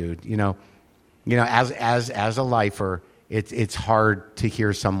anything else, dude. As a lifer, it's hard to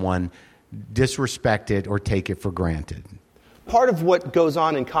hear someone disrespect it or take it for granted. Part of what goes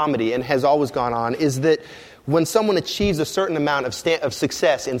on in comedy, and has always gone on, is that when someone achieves a certain amount of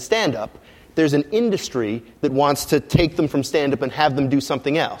success in stand-up, there's an industry that wants to take them from stand-up and have them do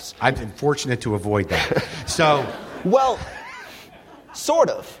something else. I've been fortunate to avoid that. So, well, sort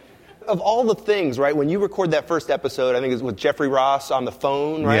of. Of all the things, right, when you record that first episode, I think it was with Jeffrey Ross on the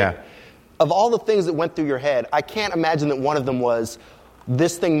phone, right? Yeah. Of all the things that went through your head, I can't imagine that one of them was,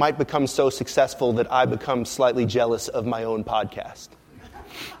 this thing might become so successful that I become slightly jealous of my own podcast.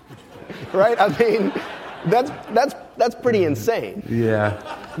 Right? I mean, that's pretty insane. Yeah.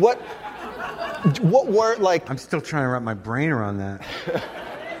 What were, like... I'm still trying to wrap my brain around that.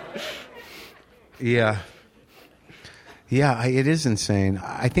 Yeah. Yeah, it is insane.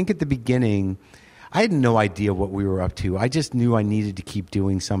 I think at the beginning, I had no idea what we were up to. I just knew I needed to keep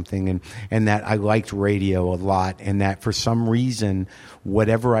doing something, and that I liked radio a lot, and that for some reason,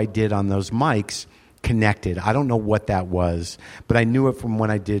 whatever I did on those mics connected. I don't know what that was, but I knew it from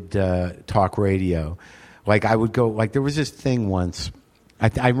when I did talk radio. Like I would go, like there was this thing once,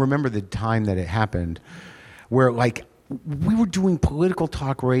 I remember the time that it happened, where like we were doing political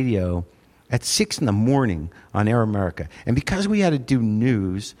talk radio at 6 a.m. on Air America. And because we had to do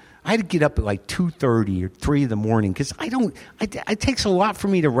news, I had to get up at like 2:30 or 3 a.m. because it takes a lot for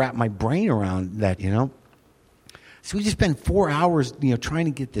me to wrap my brain around that, So we just spent 4 hours, trying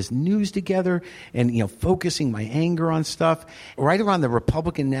to get this news together and, focusing my anger on stuff. Right around the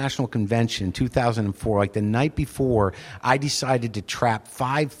Republican National Convention in 2004, like the night before, I decided to trap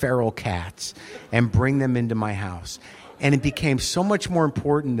 5 feral cats and bring them into my house. And it became so much more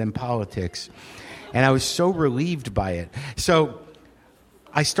important than politics. And I was so relieved by it. So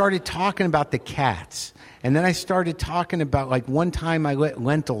I started talking about the cats. And then I started talking about, like, one time I let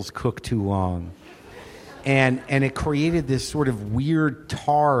lentils cook too long. And it created this sort of weird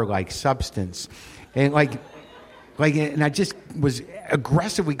tar-like substance. And, and I just was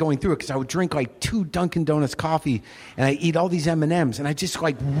aggressively going through it because I would drink, like, 2 Dunkin' Donuts coffee. And I eat all these M&Ms. And I just,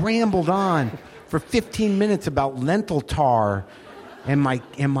 like, rambled on for 15 minutes about lentil tar and my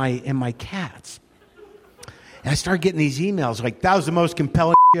cats. And I started getting these emails like, that was the most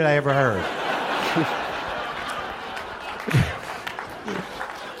compelling shit I ever heard.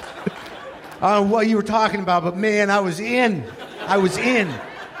 I don't know what you were talking about, but man, I was in.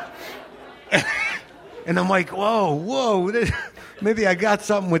 And I'm like, whoa, maybe I got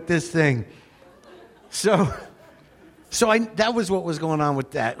something with this thing. So that was what was going on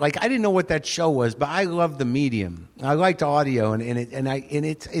with that. Like, I didn't know what that show was, but I loved the medium. I liked audio, and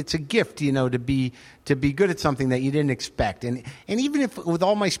it's a gift, to be good at something that you didn't expect. And even if with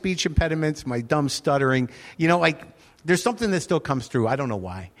all my speech impediments, my dumb stuttering, there's something that still comes through. I don't know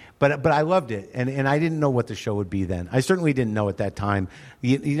why, but I loved it, and I didn't know what the show would be then. I certainly didn't know at that time.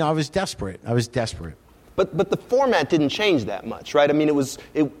 I was desperate. But the format didn't change that much, right? I mean,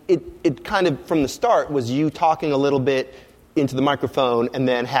 it kind of, from the start, was you talking a little bit into the microphone and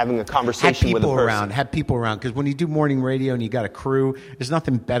then having a conversation with a person. Had people around, because when you do morning radio and you got a crew, there's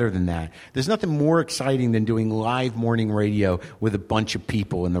nothing better than that. There's nothing more exciting than doing live morning radio with a bunch of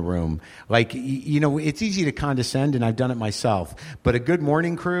people in the room. Like, it's easy to condescend, and I've done it myself. But a good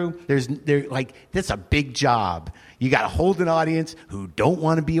morning crew, that's a big job. You got to hold an audience who don't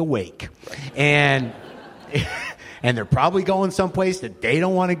want to be awake. And they're probably going someplace that they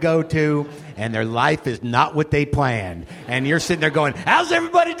don't want to go to, and their life is not what they planned. And you're sitting there going, how's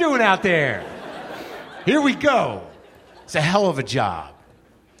everybody doing out there? Here we go. It's a hell of a job.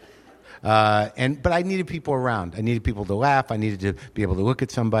 But I needed people around. I needed people to laugh. I needed to be able to look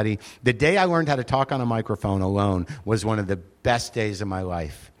at somebody. The day I learned how to talk on a microphone alone was one of the best days of my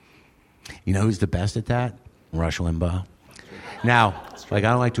life. You know who's the best at that? Rush Limbaugh. Now, I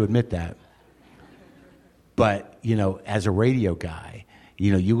don't like to admit that. But, as a radio guy,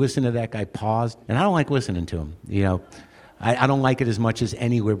 you listen to that guy pause, and I don't like listening to him, I don't like it as much as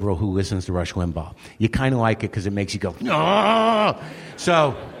any liberal who listens to Rush Limbaugh. You kind of like it because it makes you go, no!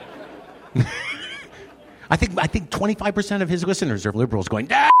 So, I think 25% of his listeners are liberals going,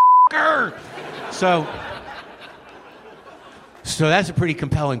 So that's a pretty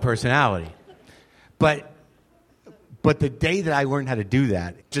compelling personality. But the day that I learned how to do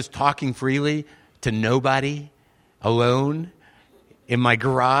that, just talking freely to nobody, alone, in my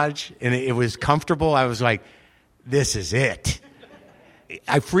garage, and it was comfortable, I was like, this is it.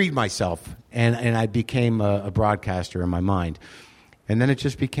 I freed myself, and I became a broadcaster in my mind. And then it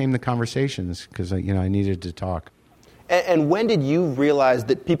just became the conversations, because I needed to talk. And when did you realize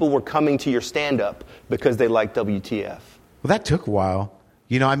that people were coming to your stand-up because they liked WTF? Well, that took a while.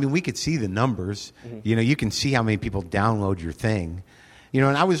 We could see the numbers. Mm-hmm. You can see how many people download your thing.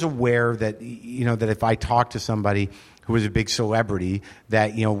 And I was aware that, that if I talked to somebody who was a big celebrity,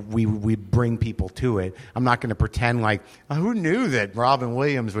 that, we'd bring people to it. I'm not going to pretend like, who knew that Robin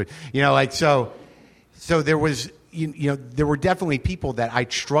Williams would, so there was, there were definitely people that I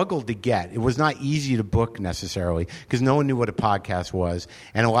struggled to get. It was not easy to book necessarily because no one knew what a podcast was.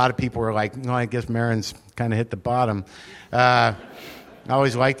 And a lot of people were like, I guess Maron's kind of hit the bottom. I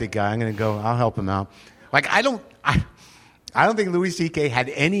always liked the guy. I'm going to go, I'll help him out. I don't think Louis C.K. had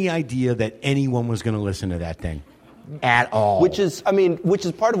any idea that anyone was going to listen to that thing at all. Which is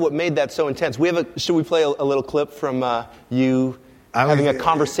part of what made that so intense. Should we play a little clip from you having a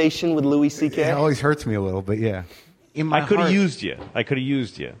conversation with Louis C.K.? It always hurts me a little, but yeah. I could have used you.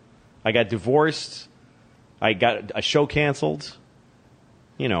 I got divorced. I got a show canceled.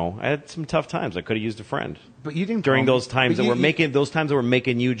 I had some tough times. I could have used a friend. But you didn't. During those times that were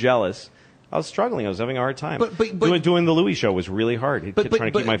making you jealous, I was struggling. I was having a hard time. But doing the Louis show was really hard. Trying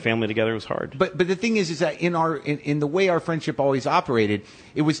to keep my family together was hard. But the thing is that in the way our friendship always operated,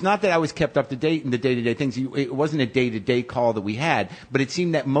 it was not that I was kept up to date in the day-to-day things. It wasn't a day-to-day call that we had. But it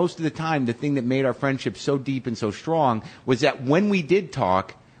seemed that most of the time, the thing that made our friendship so deep and so strong was that when we did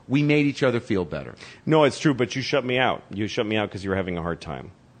talk, we made each other feel better. No, it's true. But you shut me out. You shut me out because you were having a hard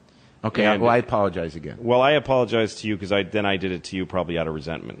time. Okay. I apologize again. Well, I apologize to you because I did it to you probably out of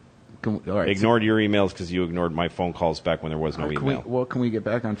resentment. Ignored your emails because you ignored my phone calls back when there was no email. Can we get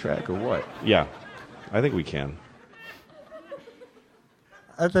back on track or what? Yeah, I think we can.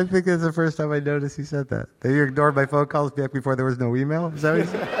 I think that's the first time I noticed he said that. That you ignored my phone calls back before there was no email? Is that what he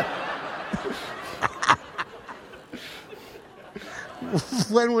said?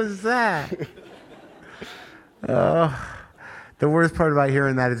 When was that? The worst part about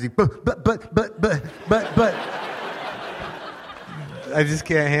hearing that is but. I just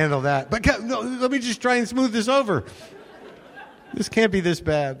can't handle that. But no, let me just try and smooth this over. This can't be this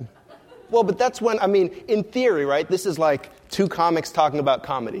bad. Well, but that's when, in theory, right, this is like two comics talking about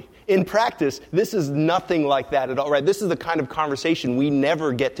comedy. In practice, this is nothing like that at all, right? This is the kind of conversation we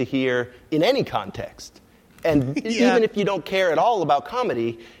never get to hear in any context. And even if you don't care at all about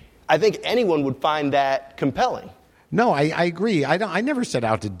comedy, I think anyone would find that compelling. No, I agree. I never set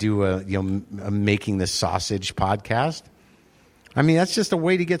out to do a Making the Sausage podcast. That's just a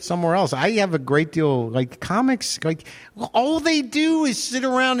way to get somewhere else. I have a great deal, comics, all they do is sit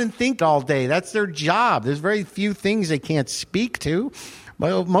around and think all day. That's their job. There's very few things they can't speak to.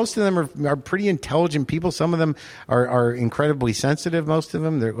 Well, most of them are pretty intelligent people. Some of them are incredibly sensitive. Most of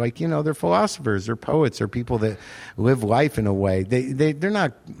them, they're they're philosophers, they're poets, they're people that live life in a way. They're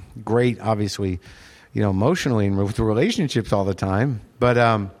not great, obviously, emotionally and with relationships all the time.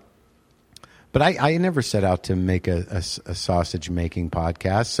 But I never set out to make a sausage-making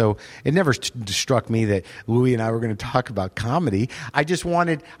podcast, so it never struck me that Louis and I were going to talk about comedy. I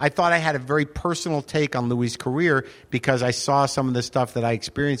thought I had a very personal take on Louis' career because I saw some of the stuff that I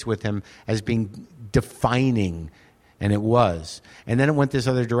experienced with him as being defining, and it was. And then it went this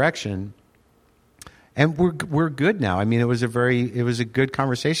other direction. And we're good now. It was a good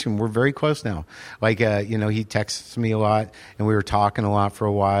conversation. We're very close now. He texts me a lot, and we were talking a lot for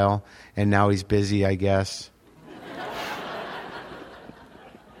a while, and now he's busy, I guess.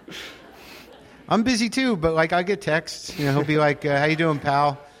 I'm busy too, but I get texts. He'll be like, "How you doing,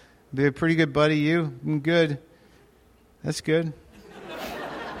 pal?" Be a pretty good buddy. You? I'm good. That's good.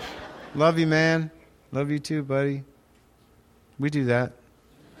 Love you, man. Love you too, buddy. We do that.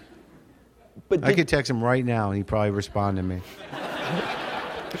 But I could text him right now, and he'd probably respond to me.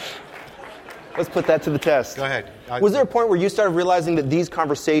 Let's put that to the test. Go ahead. Was there a point where you started realizing that these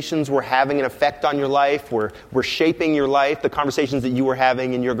conversations were having an effect on your life, were shaping your life, the conversations that you were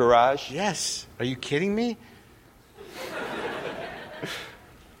having in your garage? Yes. Are you kidding me?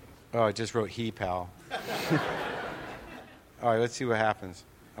 Oh, I just wrote he, pal. All right, let's see what happens.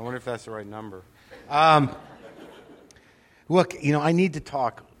 I wonder if that's the right number. Look, I need to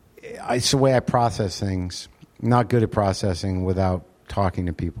talk. It's the way I process things. I'm not good at processing without talking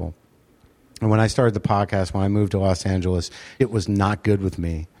to people. And when I started the podcast, when I moved to Los Angeles, it was not good with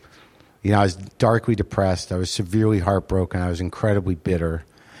me. I was darkly depressed. I was severely heartbroken. I was incredibly bitter.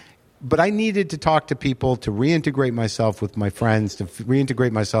 But I needed to talk to people to reintegrate myself with my friends, to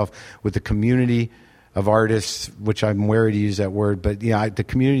reintegrate myself with the community of artists, which I'm wary to use that word. But, the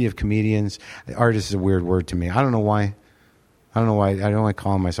community of comedians. Artist is a weird word to me. I don't know why. I don't like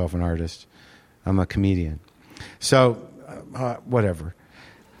calling myself an artist. I'm a comedian. So, whatever.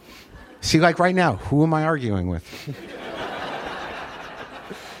 See, like right now, who am I arguing with?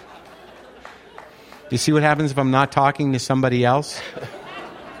 Do you see what happens if I'm not talking to somebody else?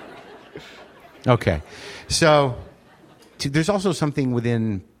 Okay. So, there's also something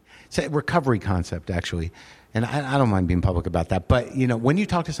within... It's a recovery concept, actually. And I don't mind being public about that. But, when you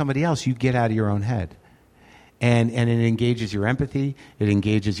talk to somebody else, you get out of your own head. And it engages your empathy. It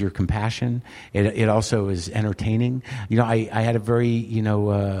engages your compassion. It also is entertaining. I had a very,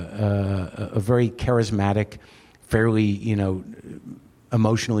 a very charismatic, fairly,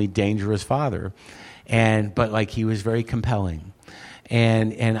 emotionally dangerous father. But he was very compelling.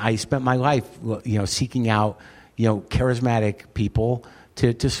 And I spent my life, seeking out, charismatic people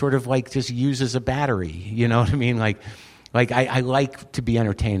to sort of just use as a battery. You know what I mean? I like to be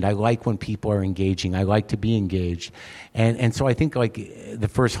entertained. I like when people are engaging. I like to be engaged. And so I think the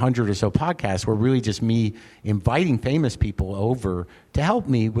first 100 or so podcasts were really just me inviting famous people over to help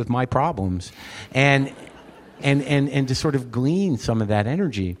me with my problems and to sort of glean some of that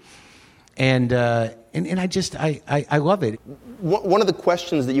energy. And I love it. One of the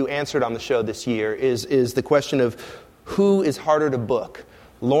questions that you answered on the show this year is the question of who is harder to book,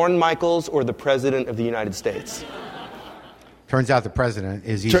 Lorne Michaels or the President of the United States? Turns out the president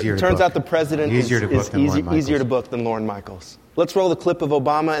is easier to book. Turns out the president is easier to book than Lorne Michaels. Let's roll the clip of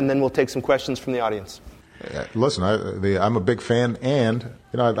Obama, and then we'll take some questions from the audience. Listen, I'm a big fan, and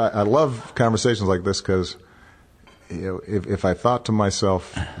I love conversations like this because if I thought to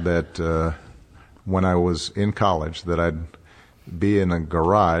myself that when I was in college that I'd be in a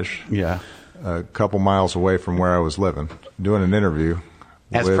garage a couple miles away from where I was living doing an interview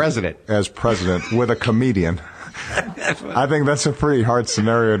as president with a comedian. I think that's a pretty hard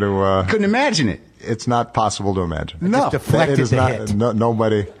scenario to... Couldn't imagine it. It's not possible to imagine. No. Just deflected the hit.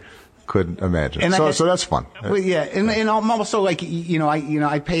 Nobody could imagine. And so that's fun. Well, yeah, and I'm also I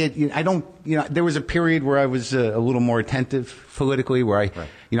pay it. I don't. There was a period where I was a little more attentive politically, where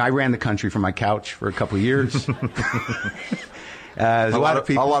I ran the country from my couch for a couple of years. A lot of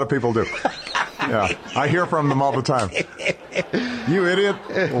people do. Yeah, I hear from them all the time. You idiot!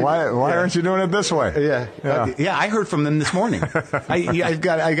 Why aren't you doing it this way? Yeah. I heard from them this morning. I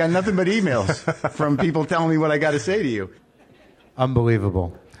got nothing but emails from people telling me what I got to say to you.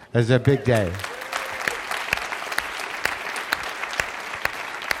 Unbelievable! It's a big day.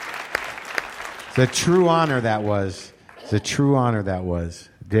 It's a true honor that was. I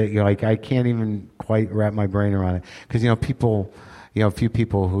can't even quite wrap my brain around it because people. A few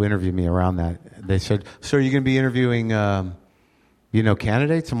people who interviewed me around that, they said, "So are you going to be interviewing,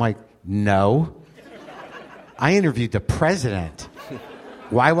 candidates?" I'm like, "No. I interviewed the president.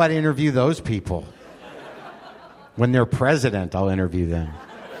 Why would I interview those people? When they're president, I'll interview them.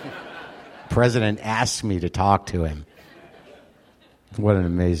 President asked me to talk to him." What an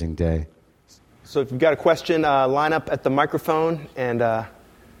amazing day. So if you've got a question, line up at the microphone and...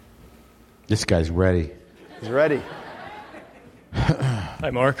 This guy's ready. He's ready. Hi,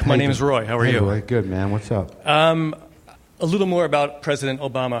 Mark. My name is Roy. How are you? Roy. Good, man. What's up? A little more about President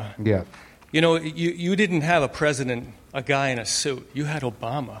Obama. Yeah. You didn't have a president, a guy in a suit. You had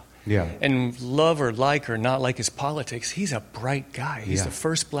Obama. Yeah. And love or like or not like his politics, he's a bright guy. He's the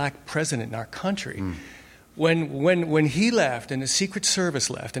first black president in our country. When he left and the Secret Service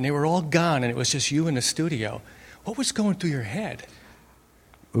left and they were all gone and it was just you in the studio, what was going through your head?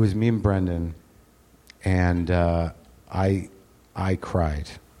 It was me and Brendan, and I cried.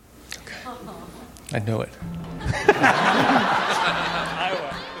 Okay. I know it.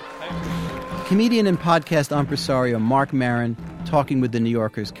 Comedian and podcast impresario Marc Maron talking with the New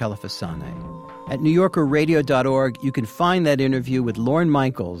Yorker's Kelefa Sanneh. At NewYorkerRadio.org, you can find that interview with Lorne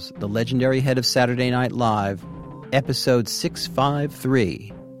Michaels, the legendary head of Saturday Night Live, episode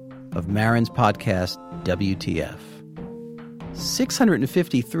 653 of Maron's podcast, WTF.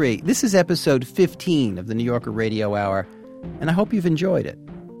 653. This is episode 15 of the New Yorker Radio Hour, and I hope you've enjoyed it.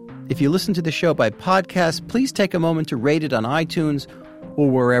 If you listen to the show by podcast, please take a moment to rate it on iTunes or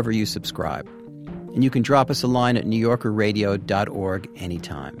wherever you subscribe. And you can drop us a line at newyorkerradio.org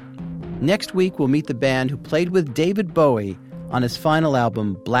anytime. Next week, we'll meet the band who played with David Bowie on his final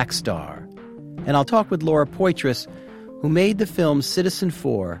album, Black Star. And I'll talk with Laura Poitras, who made the film Citizen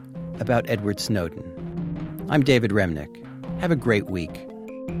 4 about Edward Snowden. I'm David Remnick. Have a great week.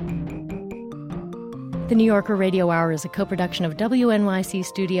 The New Yorker Radio Hour is a co-production of WNYC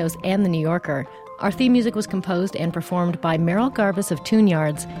Studios and The New Yorker. Our theme music was composed and performed by Merrill Garbus of Tune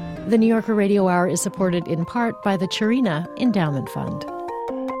Yards. The New Yorker Radio Hour is supported in part by the Chirina Endowment Fund.